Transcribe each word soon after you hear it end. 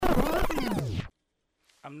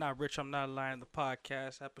I'm not rich. I'm not lying. The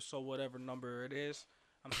podcast episode, whatever number it is.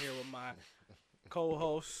 I'm here with my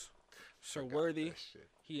co-host, Sir Forgot Worthy. that shit.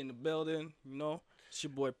 He in the building. You know, it's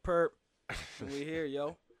your boy Perp. We here,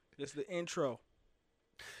 yo. This is the intro.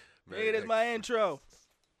 Man, Nigga, this my intro.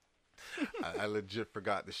 I legit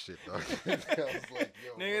forgot the shit, dog. I was like,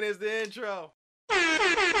 yo, Nigga, this the intro.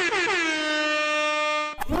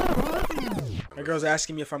 My girl's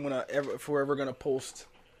asking me if we're ever gonna post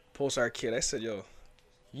our kid. I said, yo,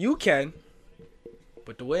 you can,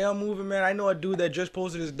 but the way I'm moving, man, I know a dude that just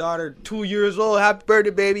posted his daughter, 2 years old. Happy birthday,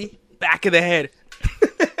 baby. Back of the head.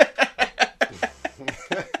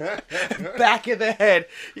 Back of the head.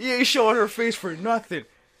 You ain't showing her face for nothing.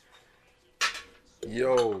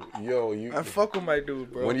 yo, you. I fuck with my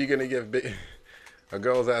dude, bro. When you gonna get a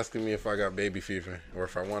girl's asking me if I got baby fever or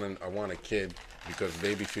if I want a kid because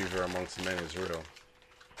baby fever amongst men is real.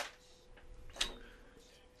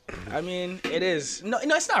 I mean, it is. No,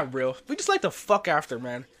 it's not real. We just like to fuck after,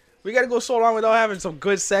 man. We gotta go so long without having some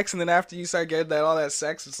good sex, and then after you start getting all that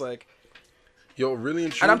sex, it's like. Yo, really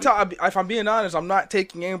and And truly. if I'm being honest, I'm not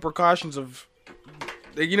taking any precautions of.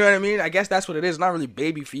 You know what I mean? I guess that's what it is. It's not really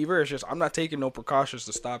baby fever. It's just I'm not taking no precautions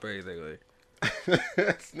to stop anything. Like.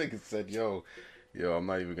 This nigga said, yo, I'm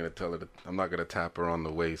not even gonna tell her. I'm not gonna tap her on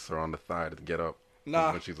the waist or on the thigh to get up.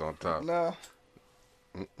 Nah. When she's on top. Nah.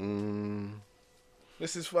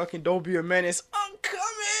 This is fucking Don't Be a Menace. I'm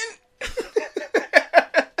coming.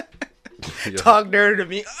 Yo, Talk dirty to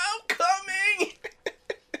me. I'm coming.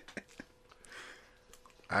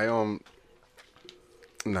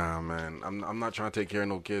 Nah, man. I'm not trying to take care of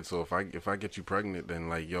no kids. So if I get you pregnant, then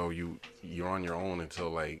like, yo, you're on your own until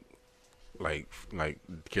like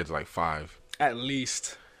kids like 5. At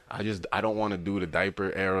least. I don't want to do the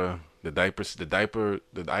diaper era, the diapers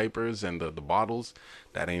and the bottles.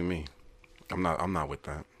 That ain't me. I'm not with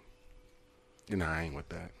that. You know, I ain't with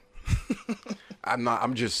that.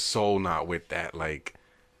 I'm just so not with that. Like,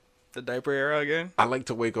 The diaper era again. I like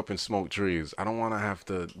to wake up and smoke trees. I don't want to have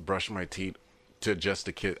to brush my teeth to just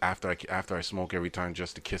to kiss after I smoke every time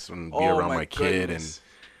just to kiss and be around my kid. And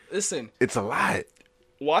listen, it's a lot.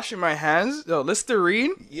 washing my hands,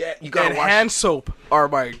 Listerine, Yeah, you gotta and wash. hand soap are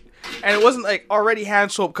my. And it wasn't like already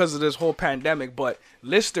hand soap because of this whole pandemic, but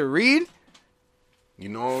Listerine, You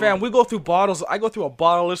know, fam, we go through bottles. I go through a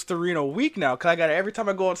bottle of Listerine a week now. Cause I got every time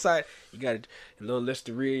I go outside, you got a little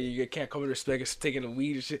Listerine. You can't come in the spec. It's taking the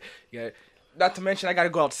weed and shit. You got, not to mention, I got to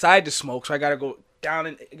go outside to smoke, so I got to go down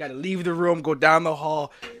and got to leave the room, go down the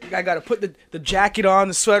hall. I got to put the jacket on,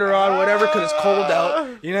 the sweater on, whatever, cause it's cold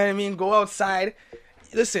out. You know what I mean? Go outside.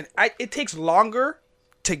 Listen, it takes longer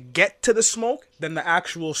to get to the smoke than the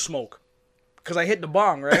actual smoke. Because I hit the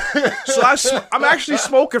bong, right? So I'm actually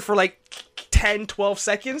smoking for like 10, 12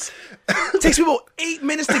 seconds. It takes me about 8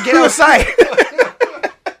 minutes to get outside.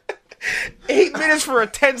 8 minutes for a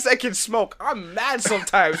 10-second smoke. I'm mad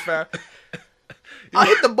sometimes, fam. I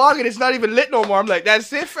hit the bong and it's not even lit no more. I'm like,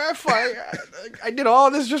 that's it, fam? I did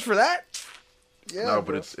all this just for that? Yeah, no,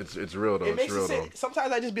 bro. but it's real though. It It's makes real it though.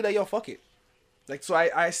 sometimes I just be like, yo, fuck it. Like, so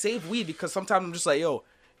I save weed because sometimes I'm just like, yo,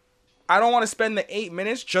 I don't want to spend the 8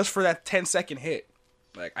 minutes just for that 10-second hit.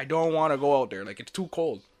 Like, I don't want to go out there. Like, it's too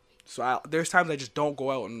cold. So there's times I just don't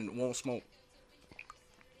go out and won't smoke.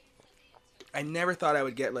 I never thought I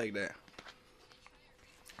would get like that.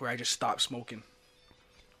 Where I just stop smoking.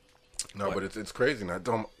 No, What? but it's crazy. And I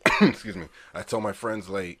told excuse me. I tell my friends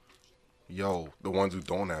like, yo, the ones who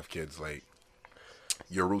don't have kids, like,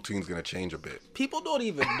 your routine's gonna change a bit. People don't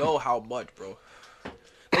even know how much, bro.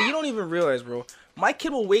 Like, you don't even realize, bro. My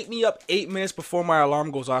kid will wake me up 8 minutes before my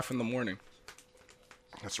alarm goes off in the morning.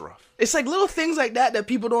 That's rough. It's like little things like that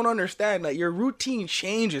people don't understand. Like, your routine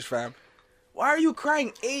changes, fam. Why are you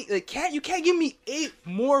crying 8? Like, you can't give me 8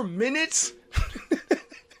 more minutes?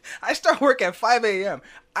 I start work at 5 a.m.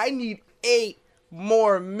 I need 8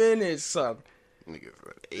 more minutes, son.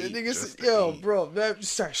 Niggas, Yo, bro, man,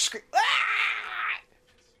 just start screaming. Ah!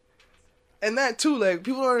 And that too, like,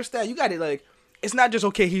 people don't understand. You got to, like, it's not just,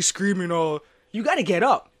 okay, he's screaming, you got to get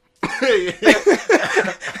up.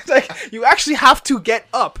 It's like, you actually have to get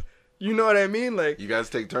up. You know what I mean? Like, You guys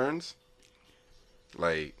take turns?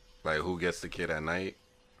 Like who gets the kid at night?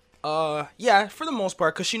 yeah, for the most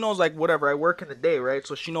part, because she knows, like, whatever, I work in the day, right?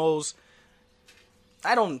 So she knows,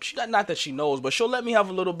 not that she knows, but she'll let me have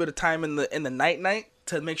a little bit of time in the night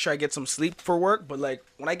to make sure I get some sleep for work. But, like,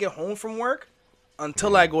 when I get home from work,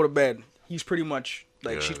 until I go to bed, he's pretty much,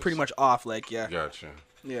 like, she's pretty much off, like, yeah. Gotcha.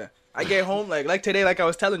 Yeah. I get home, like today, like I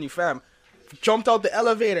was telling you, fam, jumped out the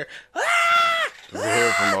elevator. Ah! We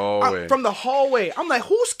hear from the hallway. From the hallway. I'm like,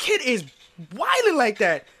 whose kid is wilding like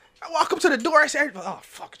that? I walk up to the door. I say, oh,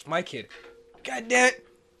 fuck, it's my kid. God damn it.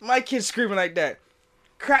 My kid's screaming like that.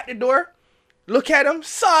 Crack the door. Look at him.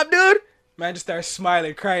 Sob, dude. Man just starts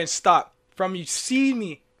smiling, crying, stop. From you see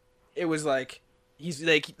me, it was like, he's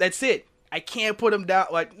like, that's it. I can't put him down.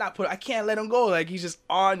 Like, I can't let him go. Like, he's just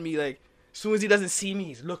on me. Like, as soon as he doesn't see me,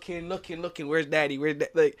 he's looking. Where's daddy?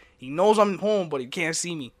 Like, he knows I'm home, but he can't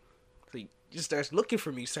see me. So he just starts looking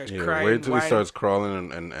for me. Starts crying. Wait till whining. he starts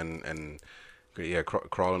crawling and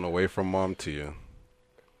crawling away from mom to you.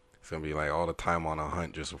 It's gonna be like all the time on a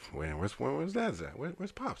hunt. Just where's dad's at?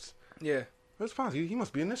 Where's pops? Yeah. Where's pops? He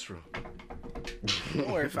must be in this room.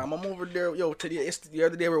 Don't worry, fam. I'm over there. Yo, the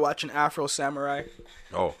other day we were watching Afro Samurai.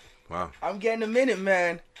 Oh, wow. I'm getting a minute,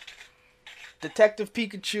 man. Detective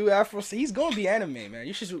Pikachu, Afro. He's gonna be anime, man.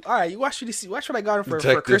 You should. All right, you watch what I got him for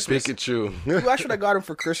Christmas. Pikachu. You watch what I got him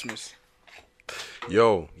for Christmas.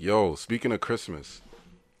 Yo. Speaking of Christmas,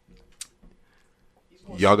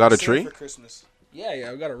 y'all got a tree? For Christmas.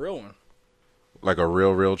 Yeah, I got a real one. Like a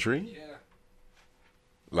real tree? Yeah.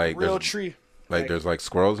 Like real tree. Like there's like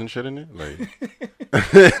squirrels and shit in it.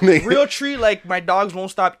 Like real tree. Like my dogs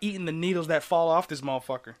won't stop eating the needles that fall off this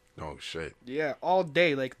motherfucker. Oh shit. Yeah, all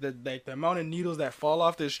day. Like the amount of needles that fall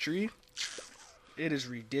off this tree, it is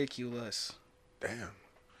ridiculous.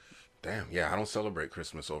 Damn. Yeah, I don't celebrate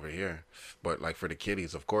Christmas over here, but like for the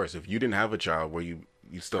kiddies, of course. If you didn't have a child, where you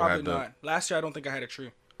still Probably had the. not. Last year I don't think I had a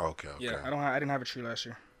tree. Okay. Yeah, I didn't have a tree last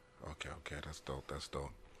year. Okay. That's dope.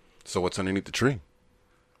 So what's underneath the tree?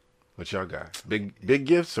 What y'all got? Big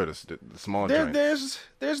gifts or the small joints?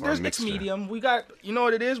 There's it's medium. We got, you know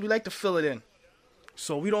what it is? We like to fill it in.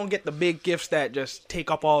 So we don't get the big gifts that just take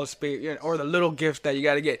up all the space, or the little gifts that you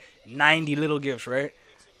got to get 90 little gifts, right?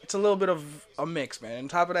 It's a little bit of a mix, man. On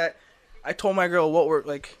top of that, I told my girl what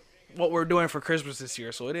we're doing for Christmas this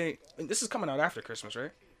year. So it ain't. This is coming out after Christmas,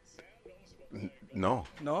 right? No.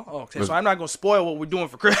 No? Oh, okay. So I'm not going to spoil what we're doing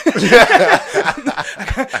for Christmas.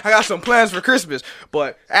 I got some plans for Christmas.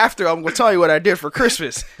 But after, I'm going to tell you what I did for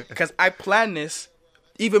Christmas. Because I planned this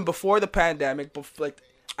even before the pandemic.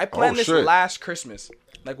 I planned this last Christmas.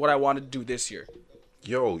 Like what I wanted to do this year.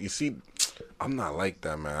 Yo, you see, I'm not like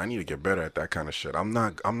that, man. I need to get better at that kind of shit. I'm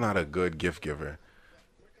not a good gift giver.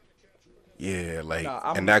 Yeah, like,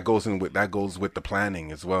 and that goes with the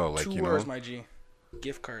planning as well. Like, 2 words, my G.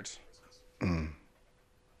 Gift cards.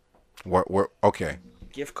 Okay.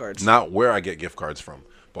 Gift cards. Not where I get gift cards from,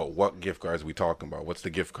 but what gift cards we talking about? What's the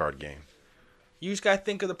gift card game? You just gotta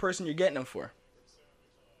think of the person you're getting them for.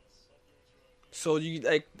 So you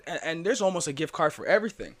like, and there's almost a gift card for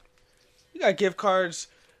everything. You got gift cards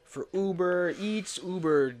for Uber Eats,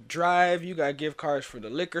 Uber Drive. You got gift cards for the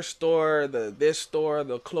liquor store, this store,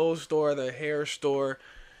 the clothes store, the hair store.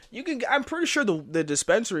 I'm pretty sure the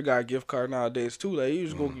dispensary got a gift card nowadays too. Like you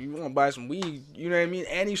just go, you want to buy some weed, you know what I mean?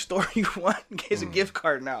 Any store you want gets a gift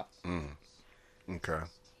card now. Okay.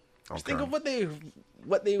 Just think of what they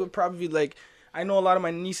would probably like. I know a lot of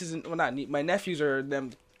my nieces and my nephews are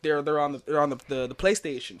them. They're on the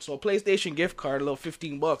PlayStation. So a PlayStation gift card, a little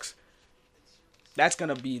 $15. That's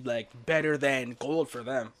gonna be like better than gold for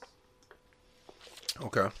them.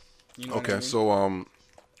 Okay. You know what I mean? So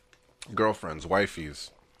girlfriends, wifeys.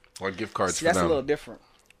 What gift cards for that's them? A little different.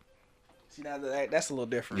 See, now that's a little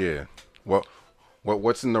different. Yeah.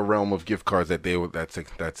 What's in the realm of gift cards that's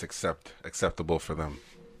acceptable for them?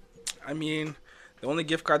 I mean, the only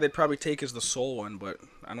gift card they'd probably take is the Soul one, but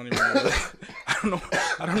I don't even know.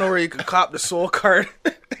 I don't know where you could cop the Soul card.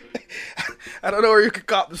 I don't know where you could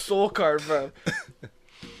cop the Soul card from.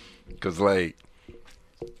 Cause like,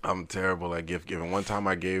 I'm terrible at gift giving. One time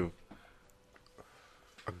I gave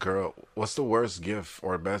a girl, what's the worst gift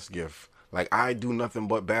or best gift? Like, I do nothing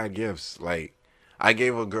but bad gifts. Like,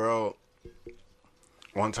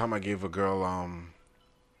 one time I gave a girl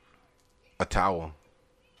a towel.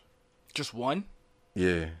 Just one?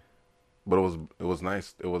 Yeah. But it was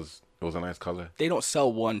nice. It was a nice color. They don't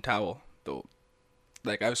sell one towel though.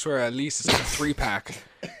 Like, I swear at least it's like a 3-pack.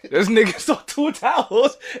 This nigga sold 2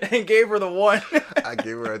 towels and gave her the one. I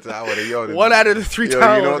gave her a towel. One out of the 3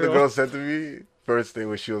 towels. You know what the girl said to me? First thing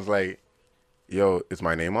was she was like, "Yo, is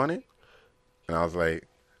my name on it?" And I was like,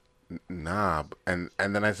 "Nah." And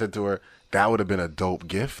then I said to her, "That would have been a dope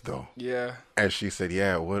gift, though." Yeah. And she said,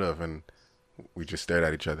 "Yeah, it would have." And we just stared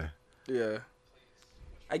at each other. Yeah.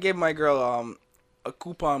 I gave my girl a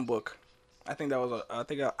coupon book. I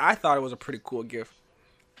thought it was a pretty cool gift.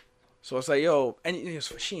 So it's like, yo, and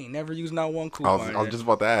she ain't never used not one coupon. I was just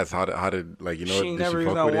about to ask how did like, you know, she ain't never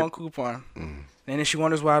used not one coupon. And then she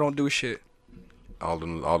wonders why I don't do shit. All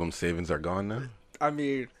them savings are gone now. I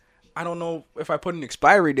mean, I don't know if I put an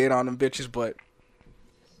expiry date on them bitches, but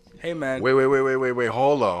Hey man. Wait.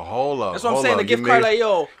 Hold up. That's what I'm saying. The gift card, like,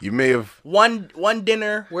 yo, you may have one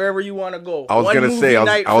dinner wherever you want to go. I was one gonna say.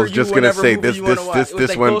 I was just gonna say this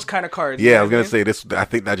like one. Those kind of cards. Yeah, I was gonna say this. I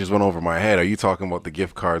think that just went over my head. Are you talking about the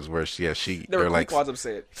gift cards where They're like coupons, I'm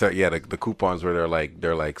saying. So yeah, the coupons where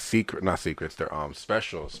they're like secret, not secrets. They're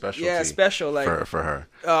special. Yeah, special like for her.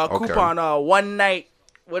 Coupon one night.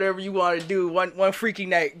 Whatever you want to do, one freaky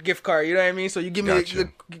night gift card. You know what I mean? So you give me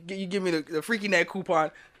the freaky night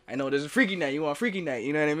coupon. I know there's a freaky night. You want a freaky night?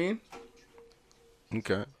 You know what I mean?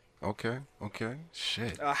 Okay.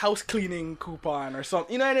 Shit. A house cleaning coupon or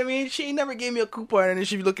something. You know what I mean? She ain't never gave me a coupon, and then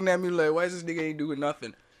she be looking at me like, "Why is this nigga ain't doing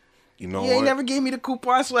nothing?" You know what? He ain't never gave me the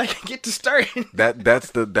coupon so I can get to starting. That's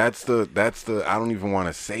the. I don't even want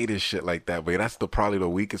to say this shit like that, but that's probably the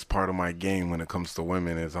weakest part of my game when it comes to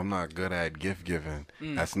women is I'm not good at gift giving.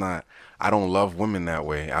 That's not. I don't love women that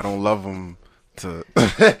way. I don't love them to.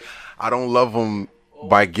 I don't love them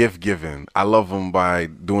by gift giving. I love them by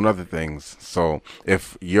doing other things. So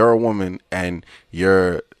if you're a woman and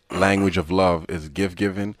your language of love is gift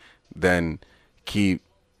giving, then keep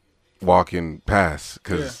walking past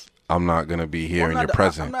because. Yeah. I'm not gonna be here in your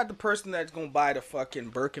presence. I'm not the person that's gonna buy the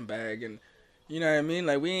fucking Birkin bag, and you know what I mean.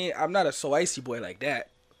 Like I'm not a so icy boy like that,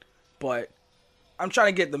 but I'm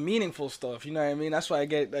trying to get the meaningful stuff. You know what I mean. That's why I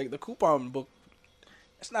get like the coupon book.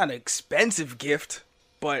 It's not an expensive gift,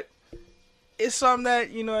 but it's something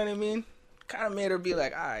that you know what I mean. Kind of made her be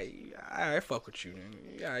like, I fuck with you.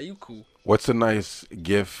 Yeah, you cool. What's a nice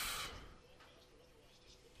gift?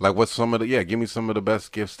 Like what's some of the give me some of the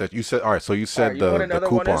best gifts that you said. All right, so you said the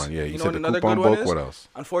coupon. Yeah, you said the coupon book. What else?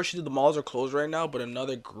 Unfortunately, the malls are closed right now, but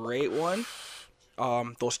another great one,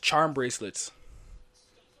 those charm bracelets.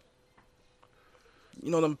 You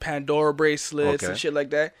know them Pandora bracelets and shit like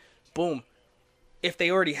that. Boom. If they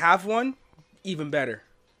already have one, even better.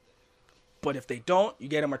 But if they don't, you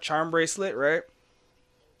get them a charm bracelet, right?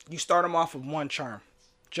 You start them off with one charm,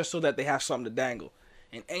 just so that they have something to dangle.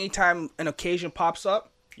 And anytime an occasion pops up,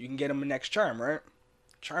 you can get them the next charm, right?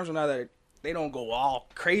 Charms are not that they don't go all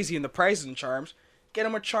crazy in the prices in charms. Get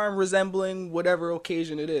them a charm resembling whatever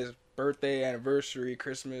occasion it is. Birthday, anniversary,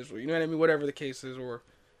 Christmas, or you know what I mean? Whatever the case is. Or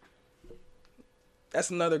that's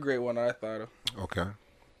another great one that I thought of.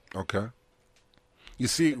 Okay. You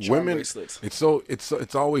see, women, bracelets.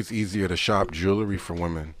 It's always easier to shop jewelry for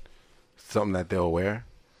women. Something that they'll wear.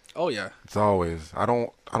 Oh yeah. It's always. I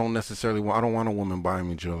don't want a woman buying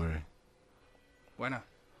me jewelry. Why not?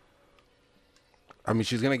 I mean,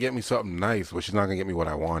 she's going to get me something nice, but she's not going to get me what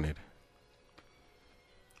I wanted.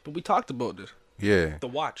 But we talked about this. Yeah. The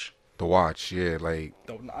watch. The watch, yeah. Like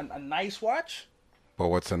a nice watch? But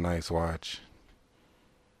what's a nice watch?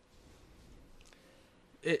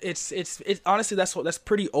 It's honestly that's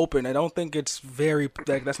pretty open. I don't think it's very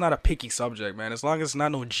like that's not a picky subject, man. As long as it's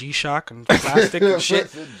not no G-Shock and plastic and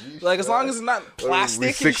shit. Like as long as it's not plastic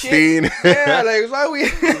and 16? shit. Yeah, like as long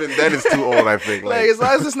as even that is too old, I think. Like as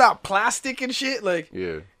long as it's not plastic and shit, like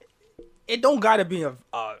yeah. It don't gotta be a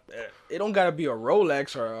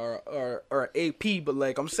Rolex or an AP, but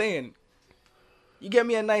like I'm saying, you get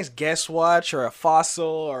me a nice Guess watch or a Fossil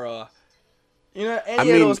or a of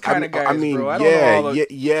those kind of guys, bro. I don't know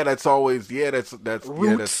yeah, that's always, that's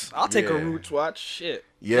Roots. I'll take a Roots watch. Shit.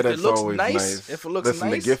 Yeah, if that's it looks always nice. If it looks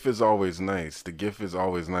Listen, nice. the gift is always nice. The gift is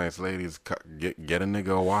always nice. Ladies, get a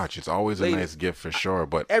nigga a watch. It's always a nice gift for sure.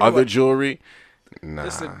 But other jewelry, nah.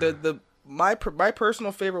 Listen, my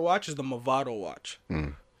personal favorite watch is the Movado watch.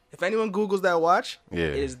 If anyone Googles that watch, it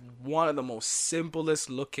is one of the most simplest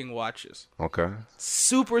looking watches. Okay.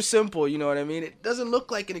 Super simple, you know what I mean? It doesn't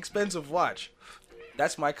look like an expensive watch.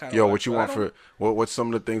 That's my kind of watch. What you want for what's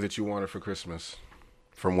some of the things that you wanted for Christmas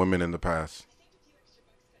from women in the past?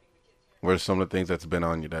 What are some of the things that's been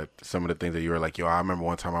on you some of the things that you were like, I remember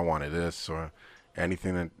one time I wanted this or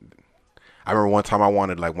anything that I remember one time I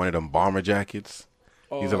wanted like one of them bomber jackets.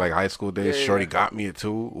 These are like high school days. Yeah, Shorty got me it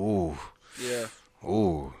too. Ooh. Yeah.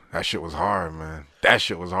 Ooh, that shit was hard, man. That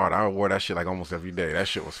shit was hard. I wore that shit like almost every day. That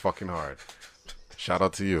shit was fucking hard. Shout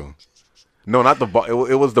out to you. No, not the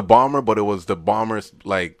it was the bomber, but it was the bombers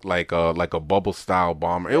like a bubble style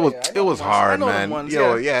bomber. It was hard, man.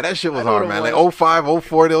 That shit was hard, man. Like 05,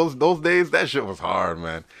 04, those days, that shit was hard,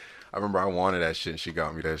 man. I remember I wanted that shit and she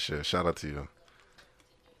got me that shit. Shout out to you.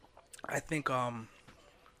 I think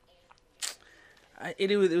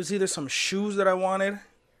it was either some shoes that I wanted,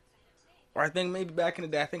 or I think maybe back in the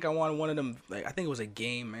day I think I wanted one of them, like I think it was a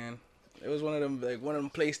game, man. It was one of them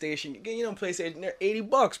PlayStation. PlayStation. They're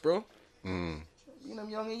 $80, bro. You know,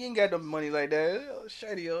 young, you ain't got no money like that.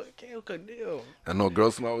 Shady, can't hook a deal. I know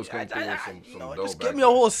Girl Smile was coming through with some dope. Just give me a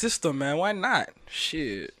whole system, man. Why not?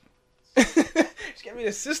 Shit. Just get me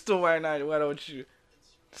the system. Why not? Why don't you?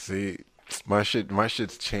 See, my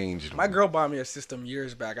shit's changed. My girl bought me a system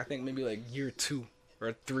years back. I think maybe like year 2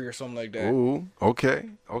 or 3 or something like that. Ooh, okay.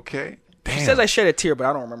 Damn. She says I shed a tear, but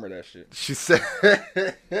I don't remember that shit. She said.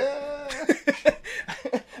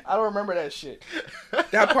 I don't remember that shit.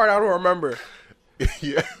 That part I don't remember.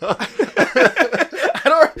 Yeah. I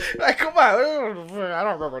don't like. Come on, I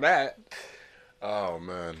don't remember that. Oh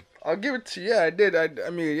man. I'll give it to you. Yeah, I did. I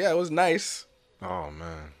mean, yeah, it was nice. Oh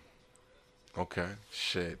man. Okay.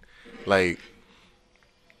 Shit. Like,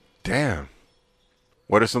 damn.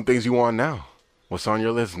 What are some things you want now? What's on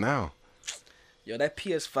your list now? Yo, that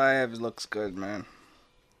PS5 looks good, man.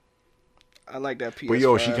 I like that PS5. But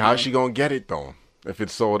yo, how's she gonna get it though? If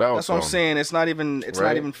it's sold out. That's what I'm saying. It's not even. It's Right?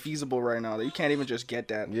 not even feasible right now. You can't even just get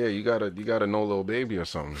that. Yeah, you gotta know Lil Baby or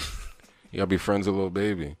something. You gotta be friends with Lil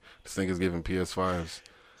Baby. This thing is giving PS5s.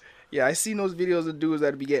 Yeah, I seen those videos of dudes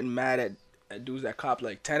that be getting mad at dudes that cop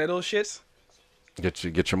like 10 of those shits.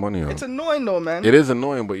 Get your money on. It's annoying though, man. It is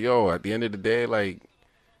annoying, but yo, at the end of the day, like,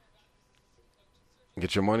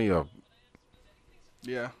 get your money up.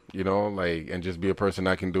 Yeah. You know, like, and just be a person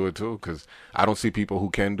that can do it too. Because I don't see people who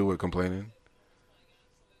can do it complaining.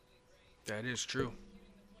 That is true.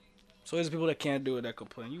 So there's people that can't do it that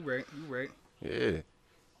complain. You right. Yeah.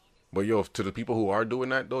 But yo, to the people who are doing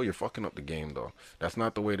that though, you're fucking up the game though. That's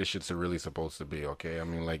not the way this shit's really supposed to be, okay? I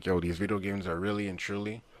mean, like, yo, these video games are really and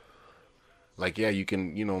truly, like, yeah, you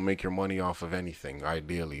can, make your money off of anything,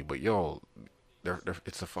 ideally. But yo,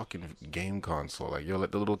 it's a fucking game console. Like, yo,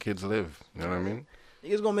 let the little kids live. You know what I mean?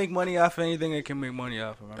 Niggas gonna make money off anything they can make money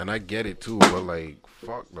off of. Man. And I get it too, but like,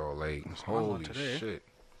 fuck though, like, holy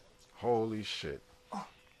shit.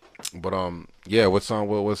 But yeah, what's some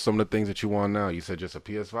of the things that you want now? You said just a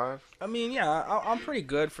PS5? I mean, yeah, I'm pretty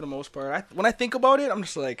good for the most part. When I think about it, I'm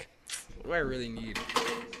just like, what do I really need?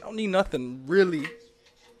 I don't need nothing really.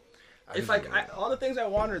 It's like all the things I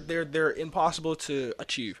want are they're impossible to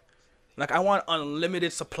achieve. Like I want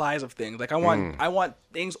unlimited supplies of things. Like I want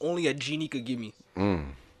things only a genie could give me.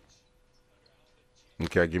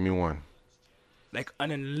 Okay, give me one. Like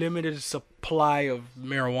an unlimited supply of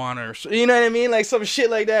marijuana, or you know what I mean? Like some shit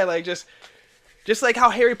like that. Like just like how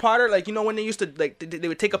Harry Potter, like when they used to like they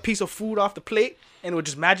would take a piece of food off the plate and it would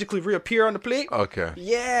just magically reappear on the plate. Okay.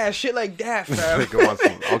 Yeah, shit like that, fam.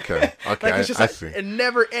 Okay. Like it's just I see. a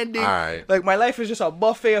never ending. All right. Like my life is just a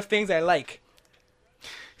buffet of things I like.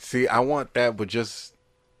 See, I want that, but just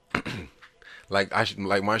like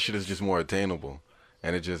my shit is just more attainable,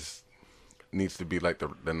 and it just needs to be like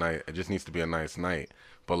the night. It just needs to be a nice night.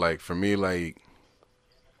 But like for me, like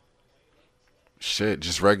shit,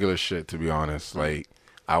 just regular shit. To be honest, like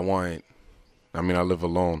I live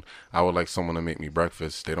alone. I would like someone to make me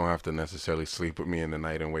breakfast. They don't have to necessarily sleep with me in the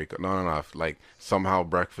night and wake up. No. Like somehow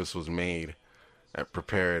breakfast was made and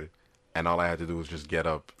prepared, and all I had to do was just get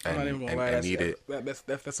up and eat it.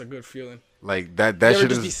 That's a good feeling. Like that You ever shit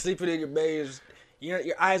just is. be sleeping in your bed. Your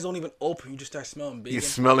eyes don't even open. You just start smelling bacon. You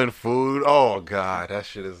smelling food? Oh god, that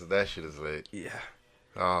shit is lit. Yeah.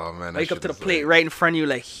 Oh man, that Wake up shit to the is plate lit. right in front of you,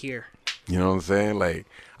 like here. You know what I'm saying? Like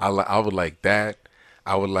I would like that.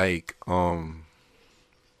 I would like what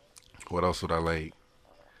else would I like?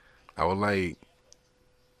 I would like.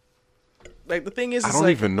 Like the thing is, I it's don't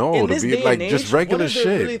like, even know in to this be day like and age, just regular what are there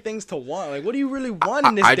shit. really things to want? Like, what do you really want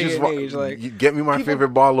in this day and age? Like, you get me my people- favorite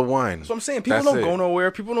bottle of wine. That's what I'm saying. People That's don't it. go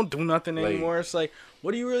nowhere. People don't do nothing Like- anymore. It's like,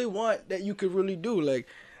 what do you really want that you could really do? Like,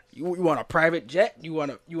 you want a private jet? You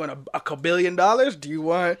want a billion dollars? Do you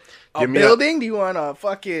want a Give me building? Do you want a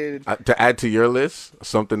fucking? To add to your list,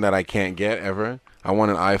 something that I can't get ever. I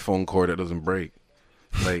want an iPhone cord that doesn't break.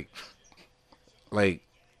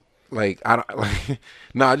 Like I don't like.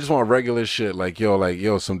 No, I just want regular shit. Like yo,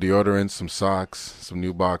 some deodorant, some socks, some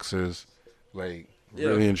new boxers. Like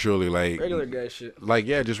really and truly, like Regular guy shit. Like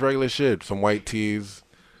yeah, just regular shit. Some white tees,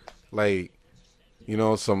 like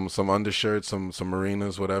some undershirts, some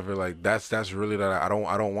marinas, whatever. Like that's really that. I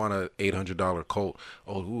don't want a $800 coat.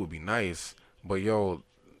 Oh, it would be nice, but yo,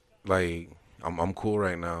 like I'm cool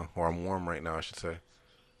right now, or I'm warm right now, I should say.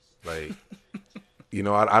 Like.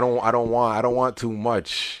 I don't want too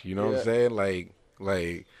much. You know what I'm saying?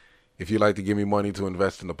 Like, if you like to give me money to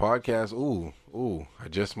invest in the podcast, ooh, I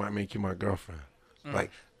just might make you my girlfriend. Like,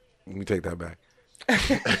 let me take that back.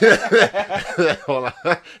 Hold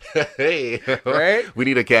on. Hey, Right? We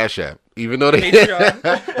need a Cash App, even though they.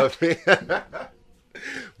 Patreon.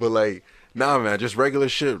 But like, nah, man, just regular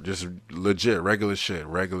shit, just legit regular shit.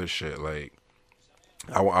 Like,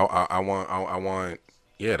 I want.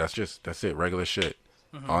 Yeah, that's it. Regular shit.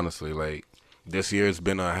 Honestly, like this year's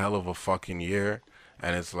been a hell of a fucking year,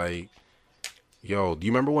 and it's like Yo, do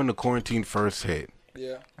you remember when the quarantine first hit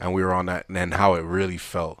Yeah. and we were on that, and how it really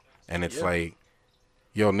felt? And it's Yeah. like,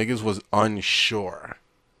 yo, niggas was unsure.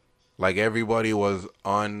 Like everybody was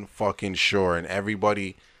unfucking sure, and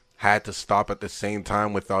everybody had to stop at the same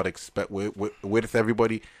time without with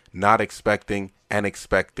everybody not expecting and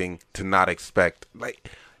expecting to not expect. Like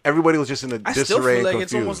everybody was just in a I still disarray feel like and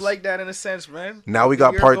it's confused. almost like that in a sense, man. Now we The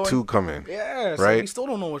got year part going- 2 coming. Yeah, so right? we still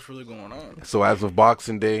don't know what's really going on. So as of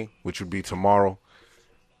Boxing Day, which would be tomorrow,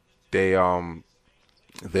 they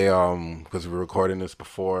because we're recording this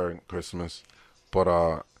before Christmas,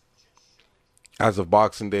 but as of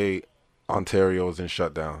Boxing Day, Ontario is in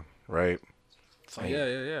shutdown, right? So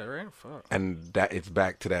yeah, right. Fuck. And that it's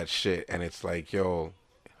back to that shit, and it's like, yo,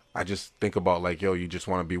 I just think about like, yo, you just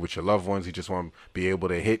want to be with your loved ones, you just want to be able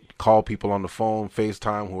to call people on the phone,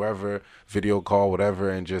 FaceTime, whoever, video call, whatever,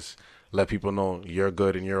 and just let people know you're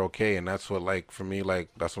good and you're okay. And that's what, like, for me, like,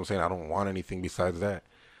 that's what I'm saying. I don't want anything besides that.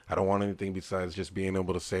 I don't want anything besides just being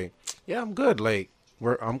able to say, yeah, I'm good. Like,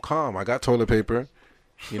 I'm calm. I got toilet paper.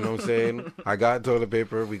 You know what I'm saying? I got toilet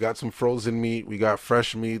paper. We got some frozen meat. We got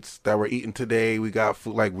fresh meats that we're eating today. We got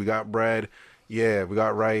food. Like, we got bread. Yeah, we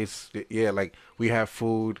got rice. Yeah, like, we have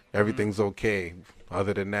food. Everything's okay.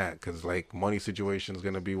 Other than that, because, like, money situation is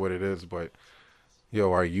going to be what it is. But,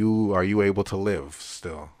 yo, are you able to live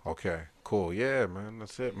still? Okay, cool. Yeah, man.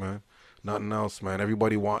 That's it, man. Nothing else, man.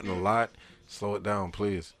 Everybody wanting a lot. Slow it down,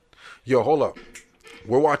 please. Yo, hold up.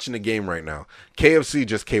 We're watching the game right now. KFC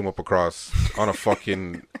just came up across on a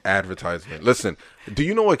fucking advertisement. Listen, do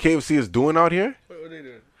you know what KFC is doing out here? What are they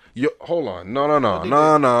doing? Yo, hold on. No. Hold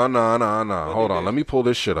on. Let me pull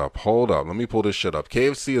this shit up.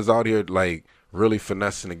 KFC is out here, like, really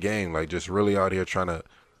finessing the game. Like, just really out here trying to...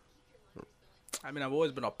 I mean, I've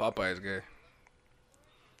always been a Popeyes guy.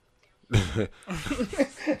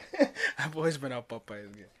 I've always been a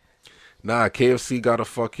Popeyes guy. Nah, KFC got a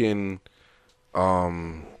fucking...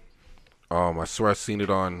 I swear I seen it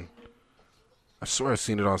on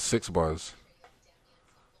Six Buzz.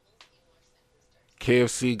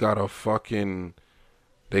 KFC got a fucking,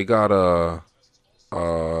 they got a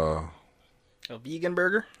vegan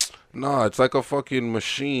burger? Nah, it's like a fucking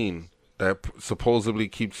machine that supposedly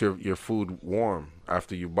keeps your food warm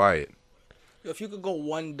after you buy it. If you could go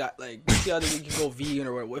one diet, like, what's the other you could go vegan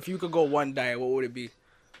or whatever. If you could go one diet, what would it be?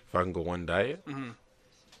 If I can go one diet? Mm-hmm.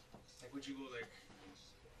 Like, would you go, like,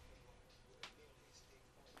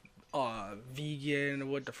 vegan,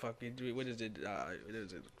 what the fuck? What is it?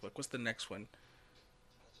 What's the next one?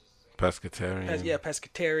 Pescatarian.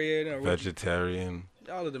 Pescatarian. Or vegetarian.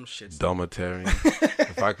 All of them shits. Dumbitarian.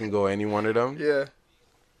 If I can go any one of them. Yeah.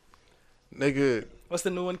 Nigga. What's the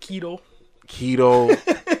new one? Keto.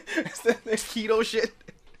 It's the keto shit.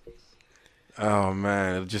 Oh,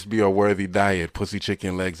 man. It'll just be a worthy diet. Pussy,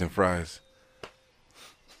 chicken, legs, and fries.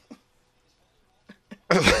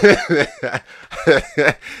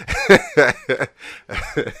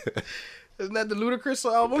 Isn't that the Ludacris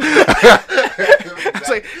album? I was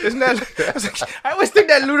like, isn't that? I always think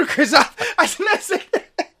that Ludacris album. I should not say that.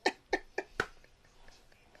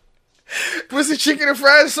 Pussy, chicken, and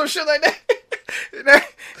fries, some shit like that. Ain't that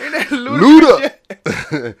Luda?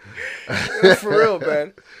 Luda. For real,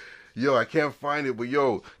 man. Yo, I can't find it, but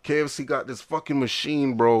yo, KFC got this fucking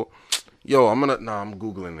machine, bro. Yo, I'm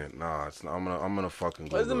Googling it. Nah, it's not. I'm gonna fucking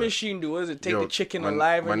Google it. What does the machine do? Does it take the chicken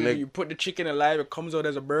alive and you put the chicken alive, it comes out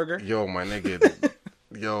as a burger? Yo, my nigga.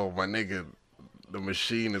 The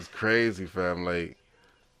machine is crazy, fam.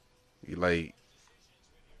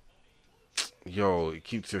 Yo, it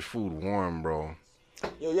keeps your food warm, bro.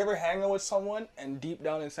 Yo, you ever hang out with someone and deep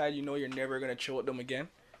down inside you know you're never gonna chill with them again?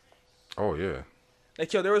 Oh, yeah.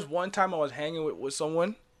 Like, yo, there was one time I was hanging with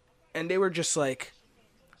someone and they were just like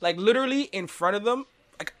literally in front of them.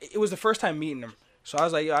 Like, it was the first time meeting them. So I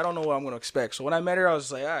was like, yo, I don't know what I'm gonna expect. So when I met her, I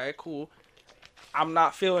was like, all right, cool. I'm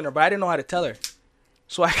not feeling her, but I didn't know how to tell her.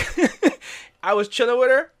 So I was chilling with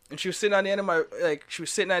her and she was sitting on the end of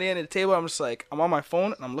the table. I'm just like, I'm on my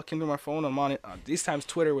phone and I'm looking through my phone. I'm on it. These times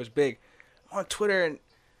Twitter was big. I'm on Twitter and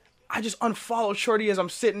I just unfollowed Shorty as I'm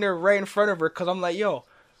sitting there right in front of her because I'm like, yo,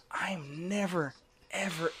 I'm never,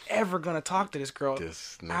 ever gonna talk to this girl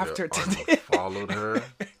after today. Followed her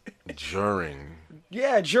during.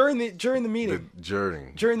 Yeah, during the meeting.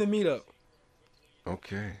 During the meetup.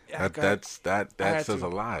 Okay, Yeah, that says a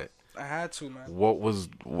lot. I had to, man. What?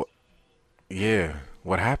 Yeah,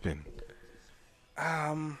 what happened?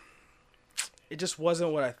 It just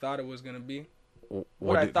wasn't what I thought it was gonna be.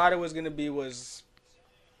 What I did, thought it was gonna be was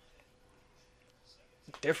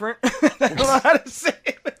different. I don't know how to say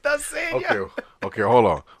it without saying it. Okay,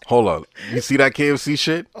 hold on. You see that KFC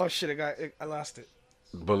shit? Oh shit, I lost it.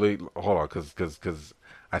 believe. Hold on, cause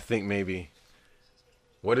I think maybe.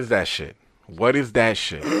 What is that shit? What is that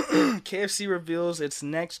shit? KFC reveals its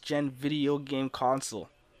next gen video game console.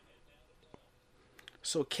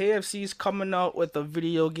 So KFC's coming out with a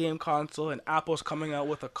video game console, and Apple's coming out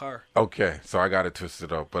with a car. Okay, so I got it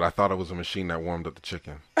twisted up, but I thought it was a machine that warmed up the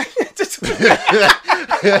chicken. This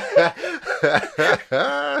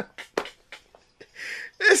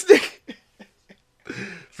nigga.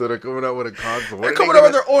 So they're coming out with a console. They're coming out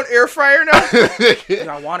with their own air fryer now. Dude,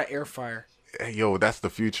 I want an air fryer. Hey, yo, that's the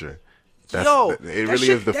future. It That really shit,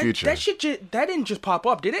 is the future. That shit, that didn't just pop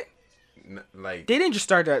up, did it? Like, They didn't just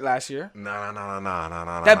start that last year. no.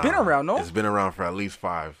 That been around, no? It's been around for at least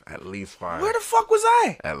five. At least five. Where the fuck was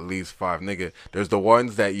I? At least five, nigga. There's the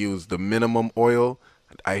ones that use the minimum oil.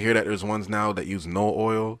 I hear that there's ones now that use no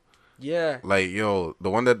oil. Yeah. Like, yo, the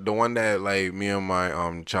one that like me and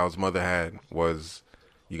my child's mother had was,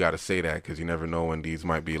 you got to say that because you never know when these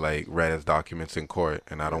might be like read as documents in court,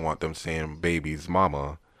 and I don't want them saying baby's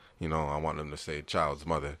mama. You know, I want them to say child's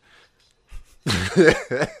mother. Yo,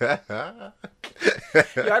 I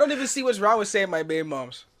don't even see what's wrong with saying my baby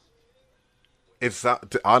moms. It's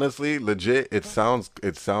honestly legit. It sounds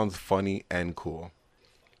funny and cool,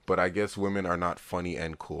 but I guess women are not funny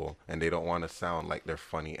and cool, and they don't want to sound like they're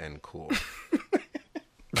funny and cool.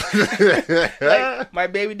 Like my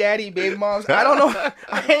baby daddy, moms. I don't know.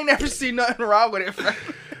 I ain't never seen nothing wrong with it. Fam.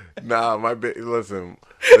 Nah, listen.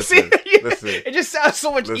 See, Listen. it just sounds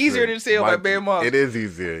so much easier than saying my baby mom. It is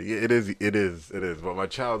easier. Yeah, it is. But my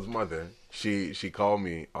child's mother, she called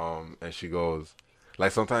me, and she goes,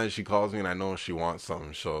 like, sometimes she calls me and I know she wants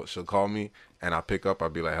something. She'll call me and I pick up. I'll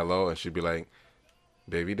be like, hello, and she'll be like,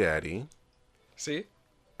 baby daddy. See,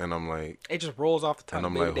 and I'm like, it just rolls off the tongue. And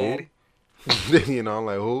I'm baby like, daddy. who? You know, I'm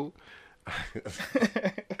like, who?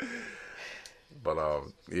 But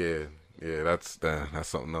yeah, that's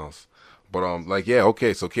something else. But like, yeah,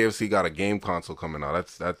 okay, so KFC got a game console coming out.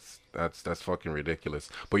 That's fucking ridiculous.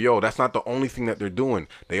 But yo, that's not the only thing that they're doing.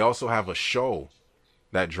 They also have a show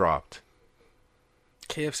that dropped.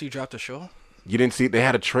 KFC dropped a show? You didn't see? They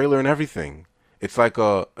had a trailer and everything. It's like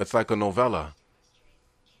a novella.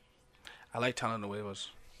 I like telenovelas.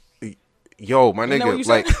 Yo, my Isn't nigga,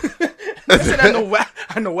 like, I said a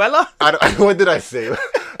novella. What did I say?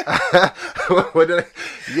 What did I?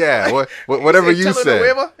 Yeah, whatever you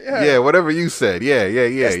said. Yeah, whatever you said. Yeah.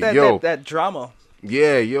 That's that drama.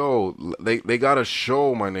 Yeah, yo, they got a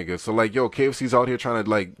show, my nigga. So like, yo, KFC's out here trying to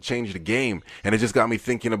like change the game, and it just got me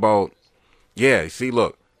thinking about. Yeah, see,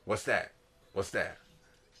 look, what's that?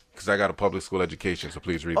 Because I got a public school education, so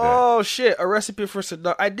please read that. Oh shit, a recipe for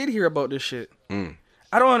seduction. I did hear about this shit.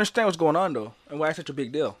 I don't understand what's going on though, and why it's such a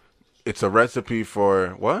big deal. It's a recipe for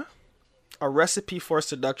what? A recipe for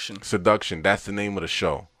seduction. Seduction. That's the name of the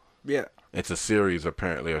show. Yeah. It's a series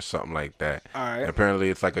apparently, or something like that. All right. Apparently,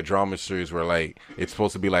 it's like a drama series where like it's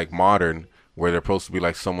supposed to be like modern, where they're supposed to be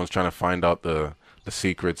like someone's trying to find out the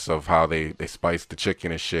secrets of how they spice the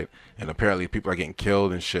chicken and shit. And apparently, people are getting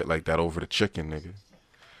killed and shit like that over the chicken, nigga.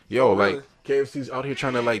 Yo, really? like KFC's out here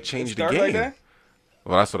trying to like change the game. Like that?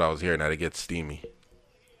 Well, that's what I was hearing. That it gets steamy.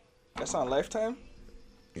 That's on Lifetime.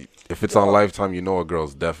 If it's on Lifetime, you know a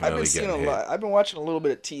girl's definitely getting hit. I've been watching a little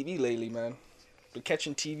bit of TV lately, man. Been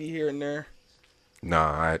catching TV here and there.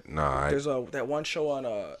 Nah. There's that one show on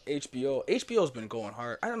HBO. HBO's been going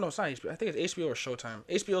hard. I don't know. It's not HBO. I think it's HBO or Showtime.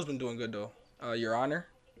 HBO's been doing good though. Your Honor.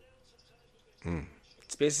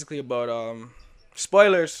 It's basically about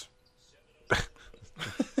spoilers.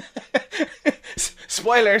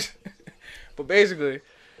 Spoilers. But basically,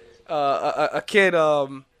 a kid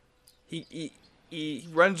he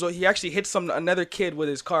actually hits another kid with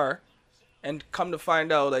his car, and come to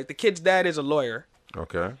find out, like, the kid's dad is a lawyer.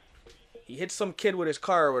 Okay. He hit some kid with his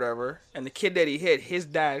car or whatever, and the kid that he hit, his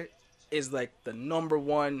dad is like the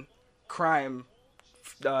 #1 crime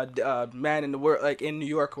man in the world, like in New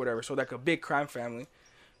York or whatever. So like a big crime family.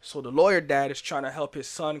 So the lawyer dad is trying to help his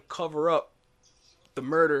son cover up the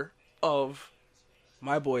murder of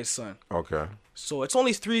my boy's son. Okay. So it's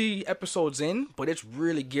only 3 episodes in, but it's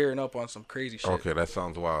really gearing up on some crazy shit. Okay, that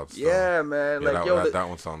sounds wild. So. Yeah, man. Yeah, like, that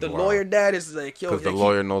one sounds wild. The lawyer dad is like, yo, because the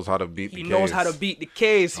lawyer knows how to beat the case. He knows how to beat the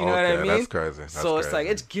case. You know what I mean? That's crazy. So it's like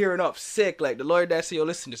it's gearing up sick. Like the lawyer dad say, yo,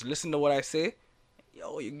 just listen to what I say.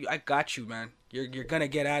 Yo, I got you, man. You're gonna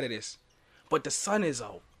get out of this. But the son is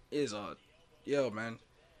a yo, man.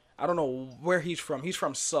 I don't know where he's from. He's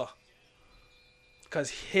from Suh. Cause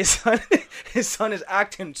his son is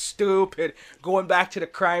acting stupid, going back to the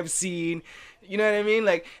crime scene. You know what I mean?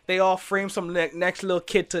 Like they all frame some next little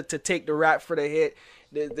kid to take the rap for the hit.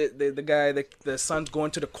 The guy, the son's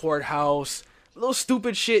going to the courthouse. little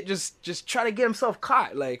stupid shit, just trying to get himself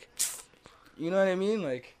caught. Like, you know what I mean?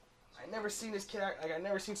 Like, I never seen this kid act, like I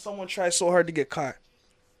never seen someone try so hard to get caught.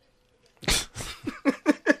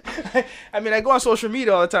 I mean, I go on social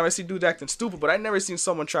media all the time. I see dudes acting stupid, but I never seen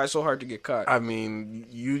someone try so hard to get caught. I mean,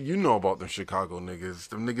 you know about them Chicago niggas.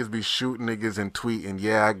 Them niggas be shooting niggas and tweeting,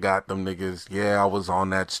 yeah, I got them niggas. Yeah, I was on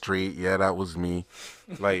that street. Yeah, that was me.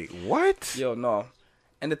 Like, what? Yo, no.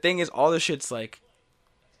 And the thing is, all this shit's like,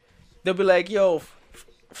 they'll be like, yo,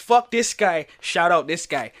 fuck this guy. Shout out this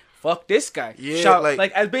guy. Fuck this guy. Yeah, shout,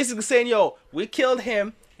 like I was basically saying, yo, we killed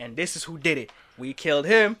him, and this is who did it. We killed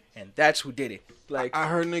him, and that's who did it. Like, I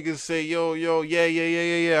heard niggas say, yo, yeah.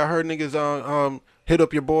 I heard niggas hit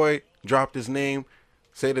up your boy, dropped his name,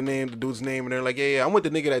 say the dude's name, and they're like, yeah, I'm with the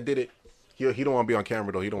nigga that did it. He don't want to be on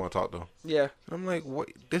camera though. He don't want to talk though. yeah. I'm like, what?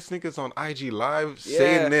 This nigga's on IG Live Yeah.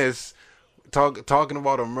 saying this, talking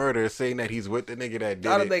about a murder, saying that he's with the nigga that did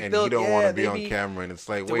Not it, like and he don't want to be on be- camera. And it's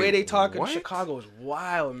like, The wait, way they talk what? in Chicago is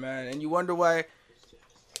wild, man. And you wonder why.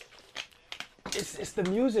 It's the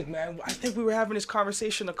music, man. I think we were having this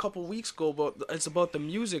conversation a couple weeks ago, but it's about the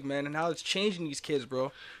music, man, and how it's changing these kids,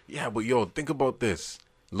 bro. Yeah, but yo, think about this.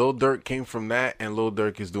 Lil Durk came from that, and Lil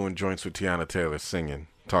Durk is doing joints with Tiana Taylor singing,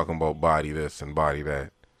 talking about body this and body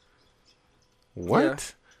that.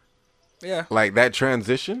 What? Yeah, Like that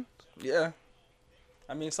transition? yeah.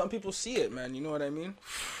 I mean, some people see it, man. You know what I mean?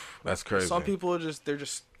 That's crazy. Some people they're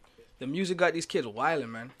just, the music got these kids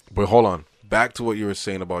wilding, man. But hold on. Back to what you were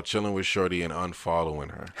saying about chilling with Shorty and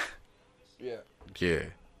unfollowing her. Yeah. Yeah.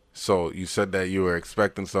 So you said that you were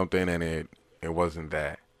expecting something and it wasn't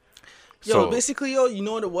that. Yo, So basically, yo, you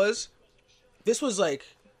know what it was? This was like,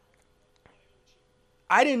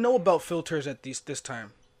 I didn't know about filters at this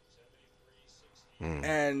time.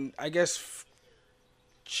 And I guess,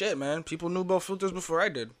 shit, man, people knew about filters before I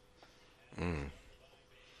did.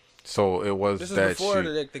 so it was This is that before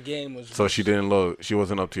she. the game was. So she didn't look. She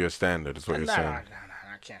wasn't up to your standard. Is what you're Nah, saying.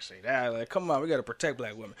 I can't say that. Like, come on, we gotta protect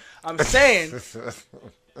black women. I'm saying,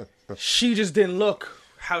 she just didn't look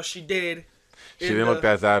how she did. She didn't look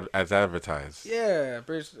as advertised. Yeah,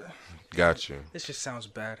 but Got you. this just sounds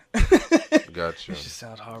bad. Got you. This just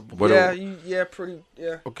sounds horrible. But yeah, pretty.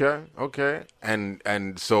 Yeah. Okay.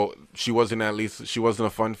 And so she wasn't a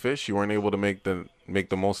fun fish. You weren't able to make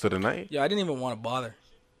the most of the night. Yeah, I didn't even want to bother.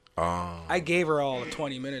 Oh. I gave her all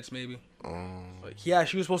 20 minutes, maybe. Like, yeah,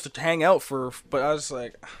 she was supposed to hang out but I was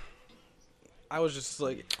like, I was just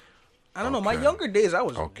like, I don't know. My Okay. younger days, I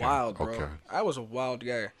was Okay, wild, bro. okay. I was a wild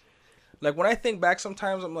guy. Like, when I think back,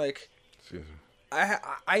 sometimes I'm like, Excuse me.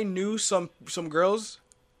 I knew some girls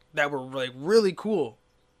that were like really cool,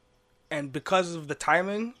 and because of the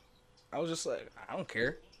timing, I was just like, I don't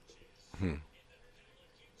care.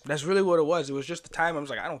 That's really what it was. It was just the time. I was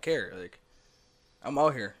like, I don't care. Like, I'm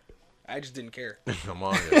out here. I just didn't care. I'm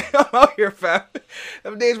on here. I'm out here, fam.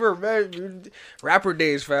 Them days were rapper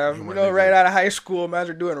days, fam. my You know, nigga. right out of high school, man,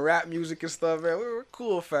 we're doing rap music and stuff, man. We were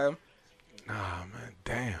cool, fam. Nah, man,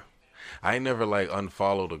 damn. I ain't never like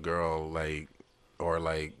unfollowed a girl like or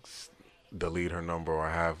like delete her number or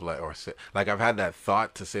have like or say like I've had that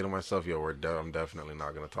thought to say to myself, yo, I'm definitely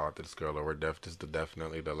not gonna talk to this girl, or this is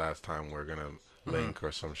definitely the last time we're gonna link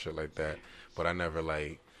or some shit like that. But I never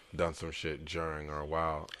like done some shit during or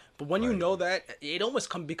while. But when you Right. know that, it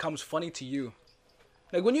almost becomes funny to you.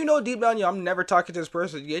 Like, when you know deep down, yo, I'm never talking to this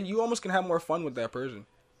person, you almost can have more fun with that person.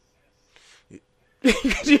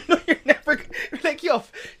 You know, you're never like, yo,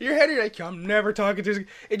 your head, you're like, yo, I'm never talking to this.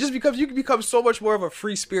 It just becomes, you can become so much more of a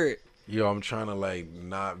free spirit. Yo, I'm trying to like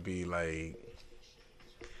not be like,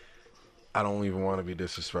 I don't even want to be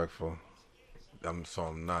disrespectful. I'm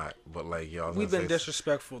not. But like, yo, I was We've gonna been say-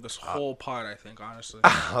 disrespectful this whole pod, I think, honestly.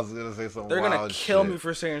 I was gonna say some They're wild gonna kill shit. me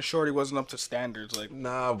for saying Shorty wasn't up to standards. Like,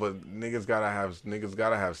 Nah, but niggas gotta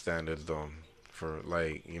have standards though. For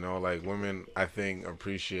like, you know, like women, I think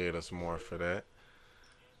appreciate us more for that.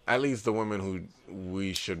 At least the women who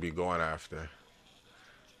we should be going after.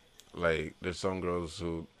 Like, there's some girls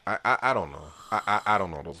who I don't know. I don't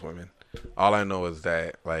know those women. All I know is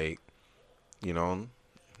that, like, you know,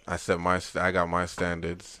 I got my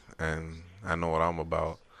standards and I know what I'm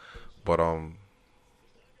about. But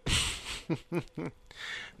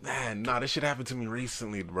man, nah, this shit happened to me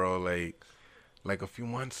recently, bro. Like a few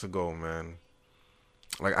months ago, man.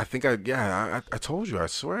 Like, I think I told you, I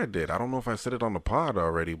swear I did. I don't know if I said it on the pod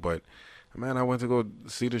already, but man, I went to go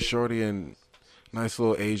see the shorty in nice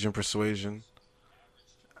little Asian Persuasion.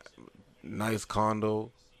 Nice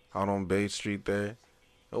condo out on Bay Street there.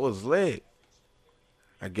 It was lit.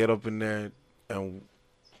 I get up in there and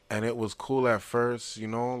it was cool at first, you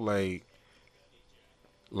know, like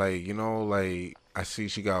I see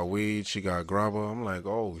she got weed, she got grabba. I'm like,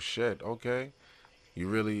 oh shit, okay. You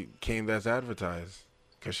really came as advertised.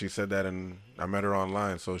 Cause she said that I met her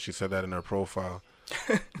online, so she said that in her profile.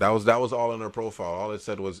 That was all in her profile. All it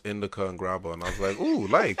said was indica and grabba, and I was like, ooh,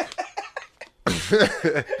 like.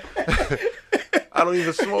 I don't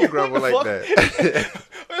even smoke grabba like that.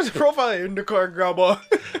 Where's the profile in the car grabba?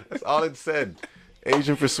 That's all it said.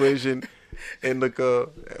 Asian persuasion, indica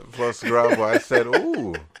plus grabba. I said,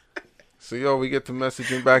 ooh. So yo, we get to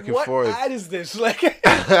messaging back and forth. What ad is this? Like,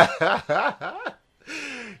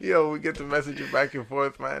 yo, we get to messaging back and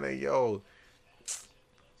forth, man. And yo,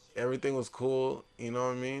 everything was cool. You know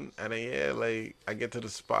what I mean? And then yeah, like I get to the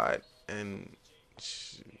spot and.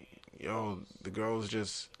 Yo, the girl was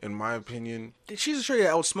just, in my opinion... She's sure you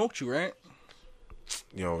outsmoked you, right?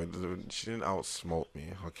 Yo, she didn't outsmoke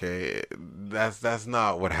me, okay? That's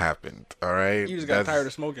not what happened, all right? You just got tired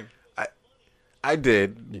of smoking. I